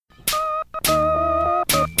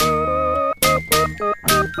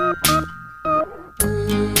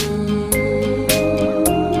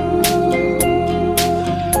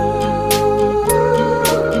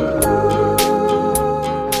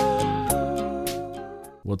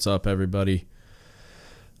What's up, everybody?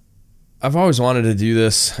 I've always wanted to do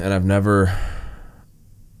this, and I've never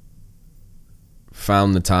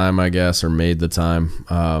found the time, I guess, or made the time.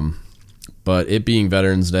 But it being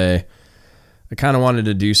Veterans Day, I kind of wanted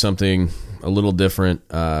to do something a little different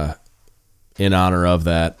in honor of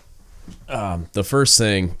that. The first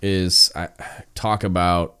thing is I talk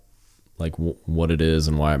about like what it is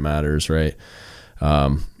and why it matters, right?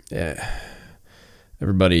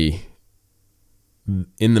 Everybody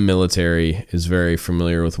in the military is very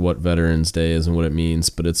familiar with what Veterans Day is and what it means,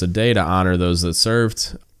 but it's a day to honor those that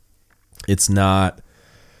served. It's not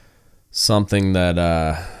something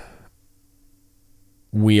that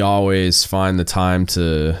we always find the time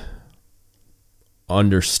to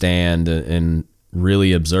understand and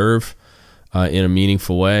really observe in a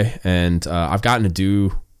meaningful way. And I've gotten to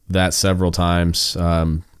do that several times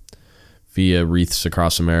via Wreaths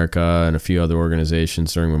Across America and a few other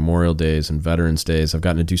organizations during Memorial Days and Veterans Days. I've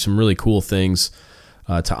gotten to do some really cool things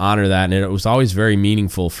to honor that, and it was always very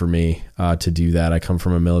meaningful for me to do that. I come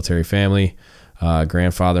from a military family.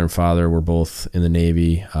 Grandfather and father were both in the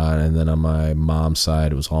Navy, and then on my mom's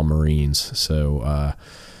side, it was all Marines. So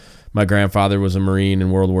my grandfather was a Marine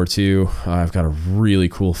in World War II. I've got a really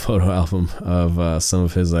cool photo album of some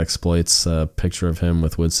of his exploits, a picture of him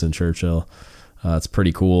with Winston Churchill. It's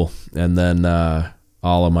pretty cool. And then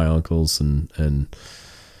all of my uncles and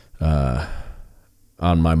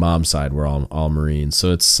on my mom's side were all Marines.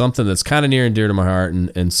 So it's something that's kind of near and dear to my heart.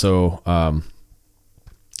 And so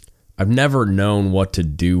I've never known what to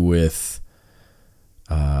do with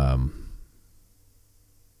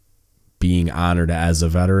being honored as a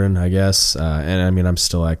veteran, I guess. And I mean, I'm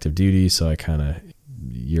still active duty, so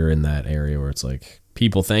you're in that area where it's like,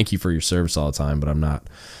 people thank you for your service all the time, but I'm not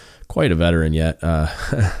quite a veteran yet.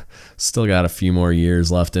 Still got a few more years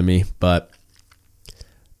left in me, but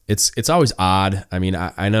it's always odd. I mean,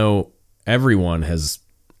 I know everyone has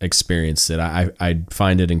experienced it. I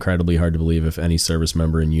find it incredibly hard to believe if any service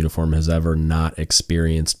member in uniform has ever not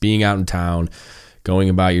experienced being out in town, going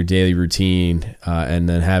about your daily routine, and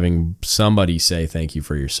then having somebody say thank you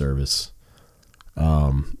for your service.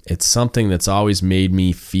 It's something that's always made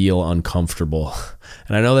me feel uncomfortable.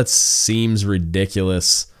 And I know that seems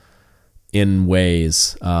ridiculous in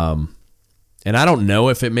ways. And I don't know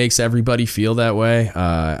if it makes everybody feel that way.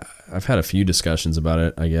 I've had a few discussions about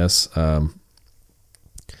it, I guess.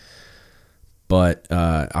 But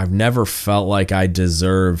I've never felt like I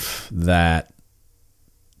deserve that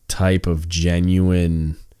type of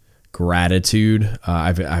genuine gratitude.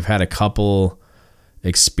 I've had a couple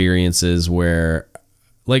experiences where,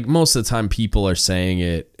 like, most of the time people are saying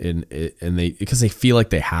it and they, because they feel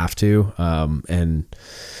like they have to, and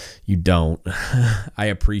you don't. I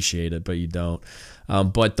appreciate it, but you don't.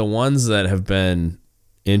 But the ones that have been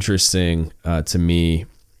interesting to me,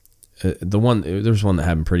 there's one that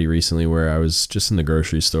happened pretty recently where I was just in the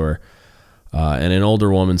grocery store, and an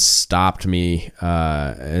older woman stopped me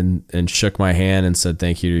and shook my hand and said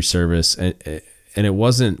thank you to your service. And it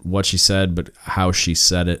wasn't what she said, but how she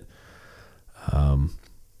said it.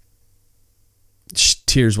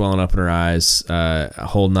 Tears welling up in her eyes,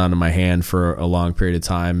 holding on to my hand for a long period of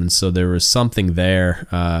time. And so there was something there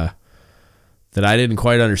that I didn't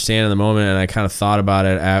quite understand in the moment, and I kind of thought about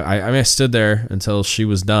it. I stood there until she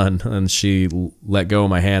was done, and she let go of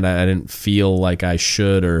my hand. I didn't feel like I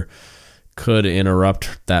should or could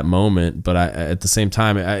interrupt that moment, but at the same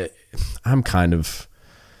time, I'm kind of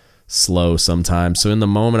slow sometimes. So in the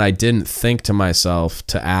moment, I didn't think to myself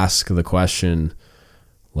to ask the question,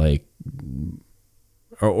 like,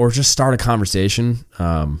 or just start a conversation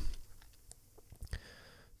to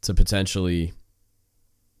potentially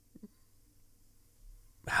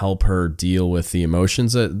help her deal with the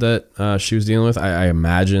emotions that she was dealing with. I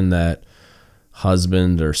imagine that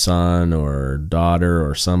husband or son or daughter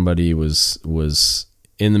or somebody was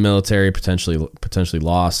in the military, potentially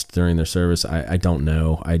lost during their service. I don't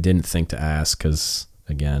know. I didn't think to ask because,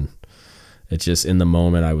 again, it's just in the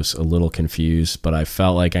moment I was a little confused, but I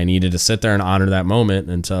felt like I needed to sit there and honor that moment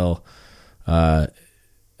until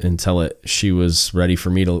she was ready for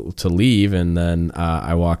me to leave. And then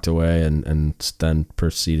I walked away and then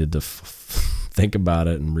proceeded to think about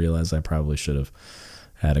it and realized I probably should have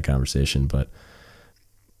had a conversation, but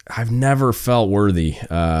I've never felt worthy.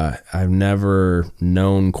 I've never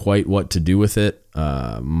known quite what to do with it.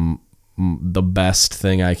 The best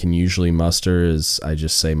thing I can usually muster is I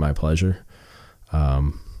just say my pleasure.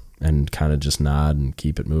 And kind of just nod and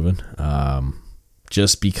keep it moving.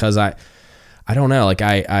 Just because I don't know, like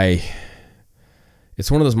it's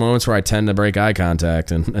one of those moments where I tend to break eye contact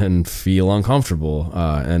and feel uncomfortable.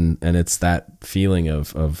 And it's that feeling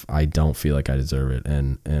of I don't feel like I deserve it.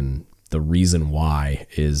 And the reason why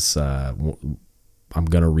is I'm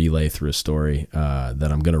going to relay through a story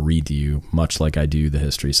that I'm going to read to you, much like I do the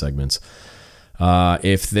history segments.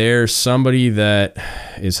 If there's somebody that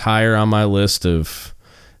is higher on my list of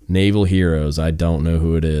naval heroes, I don't know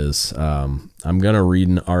who it is. I'm going to read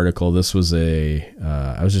an article. This was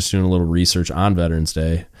I was just doing a little research on Veterans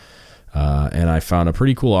Day, and I found a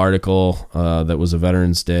pretty cool article that was a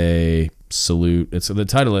Veterans Day salute. The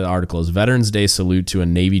title of the article is Veterans Day Salute to a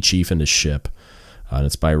Navy Chief and His Ship. And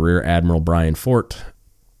it's by Rear Admiral Brian Fort.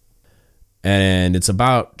 And it's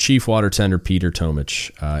about Chief Water Tender Peter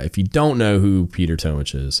Tomich. If you don't know who Peter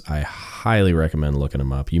Tomich is, I highly recommend looking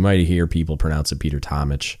him up. You might hear people pronounce it Peter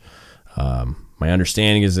Tomich. My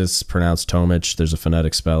understanding is it's pronounced Tomich. There's a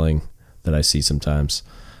phonetic spelling that I see sometimes,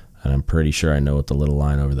 and I'm pretty sure I know what the little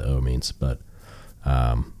line over the O means. But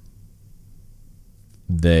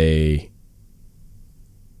they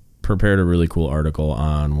prepared a really cool article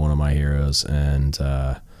on one of my heroes, and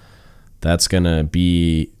that's going to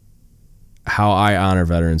be how I honor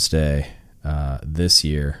Veterans Day this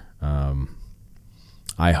year.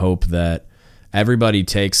 I hope that everybody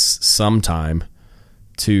takes some time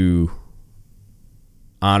to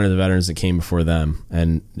honor the veterans that came before them.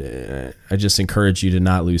 And I just encourage you to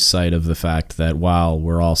not lose sight of the fact that while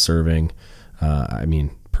we're all serving,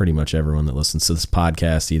 pretty much everyone that listens to this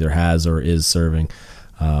podcast either has or is serving,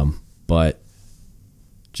 but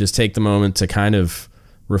just take the moment to kind of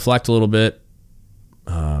reflect a little bit,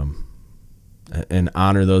 and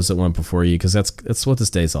honor those that went before you, because that's what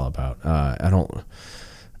this day is all about. I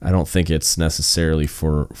don't think it's necessarily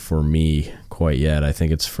for me quite yet. I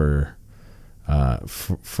think it's for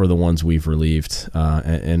the ones we've relieved.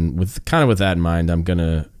 And with that in mind, I'm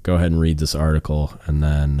gonna go ahead and read this article, and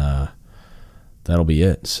then that'll be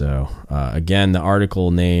it. So again, the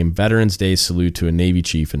article name: Veterans Day Salute to a Navy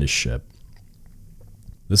Chief and His Ship.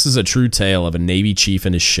 This is a true tale of a Navy chief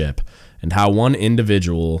and his ship, and how one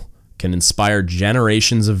individual can inspire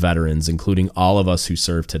generations of veterans, including all of us who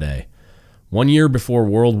serve today. 1 year before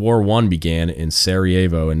World War I began in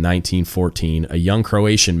Sarajevo in 1914, a young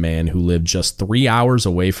Croatian man who lived just 3 hours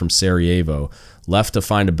away from Sarajevo left to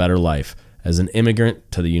find a better life as an immigrant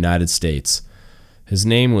to the United States. His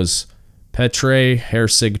name was Petre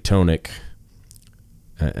Herceg-Tonic,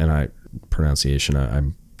 and I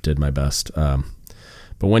did my best.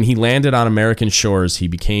 But when he landed on American shores, he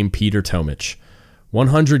became Peter Tomich.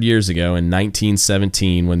 100 years ago, in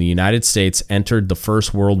 1917, when the United States entered the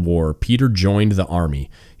First World War, Peter joined the Army.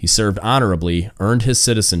 He served honorably, earned his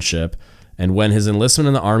citizenship, and when his enlistment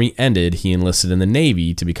in the Army ended, he enlisted in the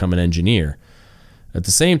Navy to become an engineer. At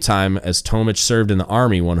the same time as Tomich served in the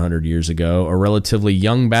Army 100 years ago, a relatively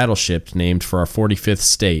young battleship named for our 45th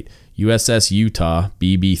state, USS Utah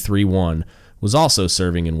BB-31, was also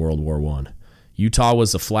serving in World War I. Utah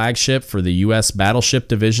was the flagship for the U.S. Battleship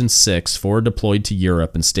Division 6, forward deployed to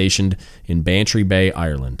Europe and stationed in Bantry Bay,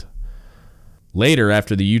 Ireland. Later,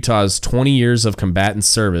 after the Utah's 20 years of combatant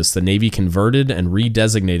service, the Navy converted and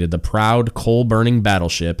redesignated the proud coal-burning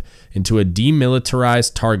battleship into a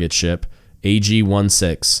demilitarized target ship,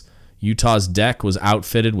 AG-16. Utah's deck was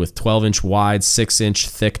outfitted with 12-inch wide, 6-inch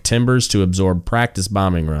thick timbers to absorb practice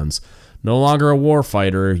bombing runs. No longer a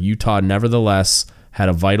warfighter, Utah nevertheless had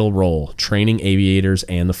a vital role, training aviators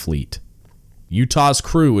and the fleet. Utah's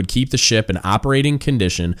crew would keep the ship in operating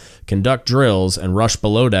condition, conduct drills, and rush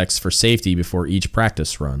below decks for safety before each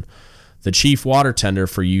practice run. The chief water tender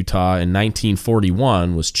for Utah in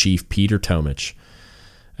 1941 was Chief Peter Tomich.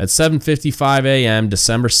 At 7:55 a.m.,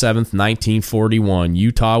 December 7th, 1941,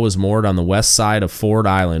 Utah was moored on the west side of Ford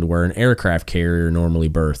Island, where an aircraft carrier normally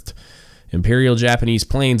berthed. Imperial Japanese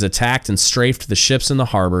planes attacked and strafed the ships in the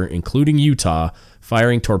harbor, including Utah,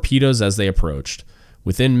 firing torpedoes as they approached.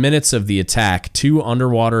 Within minutes of the attack, 2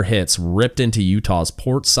 underwater hits ripped into Utah's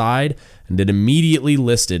port side, and it immediately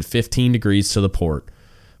listed 15 degrees to the port.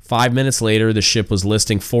 5 minutes later, the ship was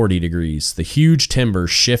listing 40 degrees. The huge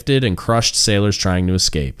timbers shifted and crushed sailors trying to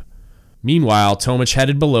escape. Meanwhile, Tomich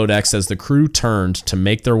headed below decks as the crew turned to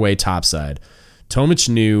make their way topside. Tomich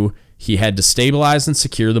knew he had to stabilize and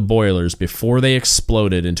secure the boilers before they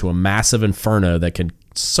exploded into a massive inferno that could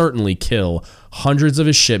certainly kill hundreds of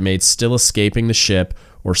his shipmates still escaping the ship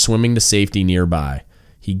or swimming to safety nearby.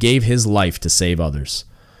 He gave his life to save others.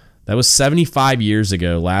 That was 75 years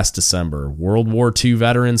ago last December. World War II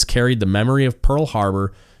veterans carried the memory of Pearl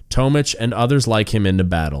Harbor, Tomich, and others like him into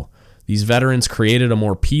battle. These veterans created a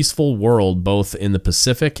more peaceful world both in the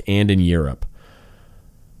Pacific and in Europe.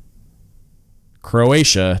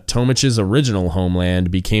 Croatia, Tomić's original homeland,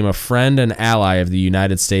 became a friend and ally of the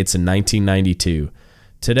United States in 1992.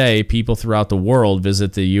 Today, people throughout the world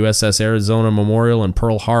visit the USS Arizona Memorial in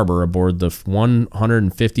Pearl Harbor aboard the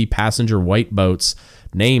 150 passenger white boats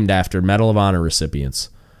named after Medal of Honor recipients.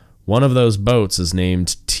 One of those boats is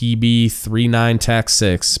named TB-39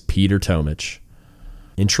 TAC-6 Peter Tomić.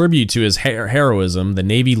 In tribute to his heroism, the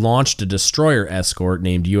Navy launched a destroyer escort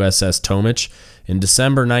named USS Tomić in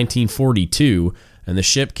December 1942, and the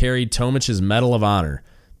ship carried Tomić's Medal of Honor.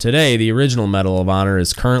 Today, the original Medal of Honor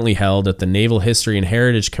is currently held at the Naval History and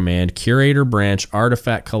Heritage Command Curator Branch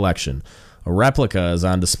Artifact Collection. A replica is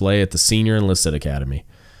on display at the Senior Enlisted Academy.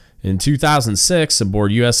 In 2006,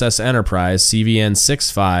 aboard USS Enterprise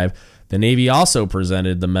CVN-65, the Navy also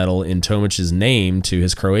presented the medal in Tomić's name to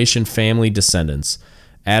his Croatian family descendants.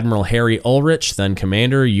 Admiral Harry Ulrich, then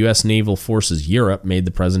Commander, U.S. Naval Forces Europe, made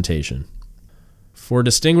the presentation. For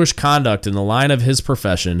distinguished conduct in the line of his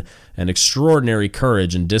profession and extraordinary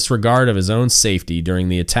courage and disregard of his own safety during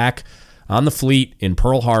the attack on the fleet in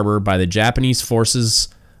Pearl Harbor by the Japanese forces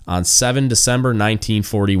on 7 December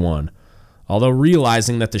 1941. Although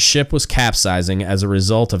realizing that the ship was capsizing as a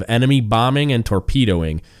result of enemy bombing and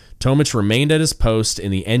torpedoing, Tomić remained at his post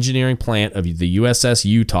in the engineering plant of the USS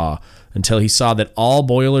Utah until he saw that all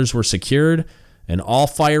boilers were secured and all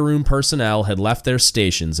fire room personnel had left their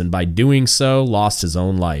stations, and by doing so lost his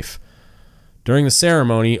own life. During the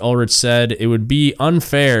ceremony, Ulrich said, "It would be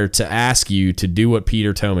unfair to ask you to do what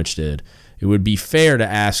Peter Tomić did. It would be fair to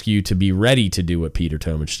ask you to be ready to do what Peter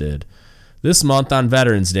Tomić did. This month on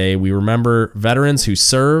Veterans Day, we remember veterans who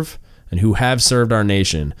serve and who have served our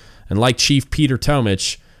nation. And like Chief Peter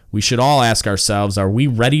Tomić, we should all ask ourselves, are we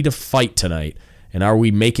ready to fight tonight? And are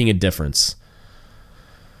we making a difference?"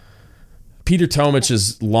 Peter Tomić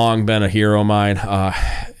has long been a hero of mine.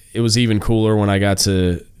 It was even cooler when I got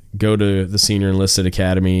to go to the Senior Enlisted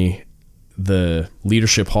Academy, the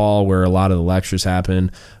leadership hall where a lot of the lectures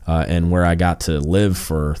happen, and where I got to live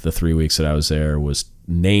for the 3 weeks that I was there was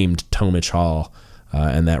named Tomić Hall,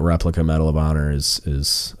 and that replica Medal of Honor is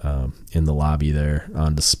in the lobby there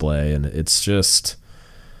on display, and it's just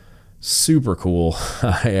super cool.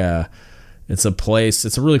 It's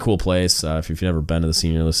a really cool place. If you've never been to the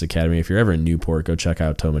Senior Enlisted Academy, if you're ever in Newport, go check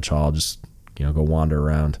out Tomić Hall. Just go wander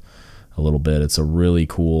around a little bit. It's a really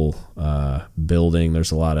cool building.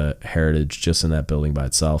 There's a lot of heritage just in that building by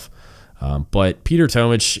itself. But Peter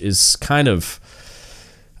Tomić is kind of,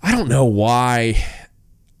 I don't know why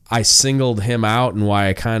I singled him out and why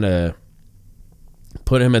I kind of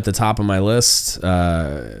put him at the top of my list.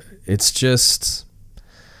 It's just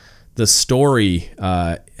the story.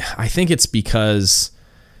 I think it's because,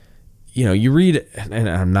 you read, and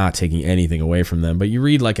I'm not taking anything away from them, but you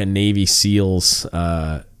read like a Navy SEALs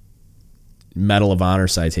Medal of Honor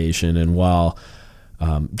citation, and while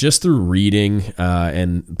just through reading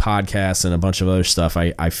and podcasts and a bunch of other stuff,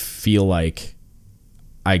 I feel like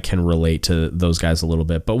I can relate to those guys a little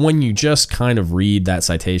bit. But when you just kind of read that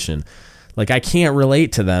citation, like I can't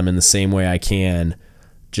relate to them in the same way I can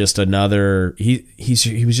just another. He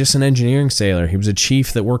was just an engineering sailor. He was a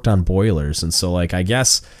chief that worked on boilers, and so like I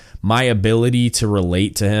guess my ability to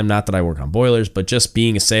relate to him, not that I work on boilers, but just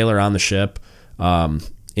being a sailor on the ship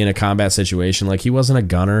in a combat situation, like he wasn't a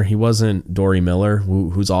gunner, he wasn't Dory Miller,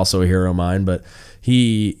 who's also a hero of mine, but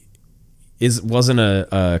he wasn't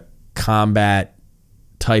a combat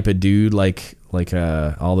type of dude like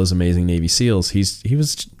all those amazing Navy SEALs. He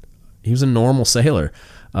was a normal sailor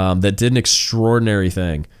that did an extraordinary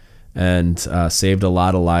thing and saved a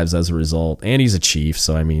lot of lives as a result. And he's a chief,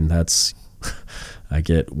 so I mean that's I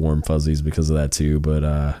get warm fuzzies because of that too.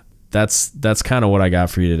 But that's kind of what I got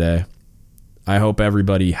for you today. I hope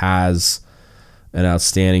everybody has an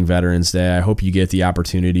outstanding Veterans Day. I hope you get the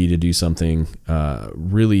opportunity to do something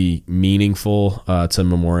really meaningful to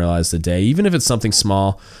memorialize the day. Even if it's something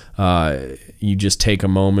small, you just take a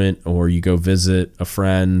moment or you go visit a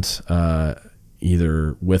friend,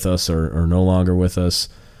 either with us or no longer with us,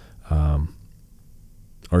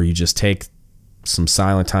 or you just take some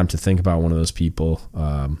silent time to think about one of those people.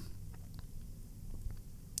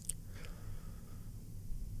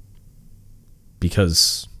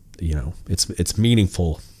 Because it's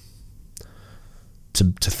meaningful to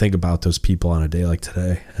think about those people on a day like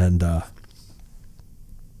today, and I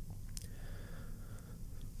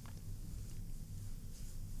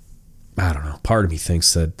don't know. Part of me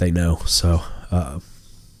thinks that they know. So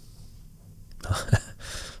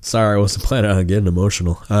sorry, I wasn't planning on getting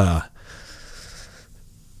emotional.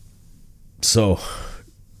 So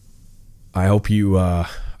I hope you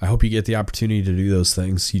get the opportunity to do those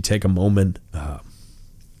things. You take a moment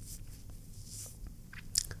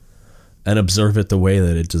and observe it the way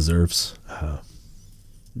that it deserves.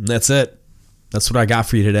 That's it. That's what I got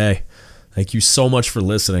for you today. Thank you so much for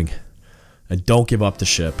listening. And don't give up the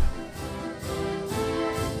ship.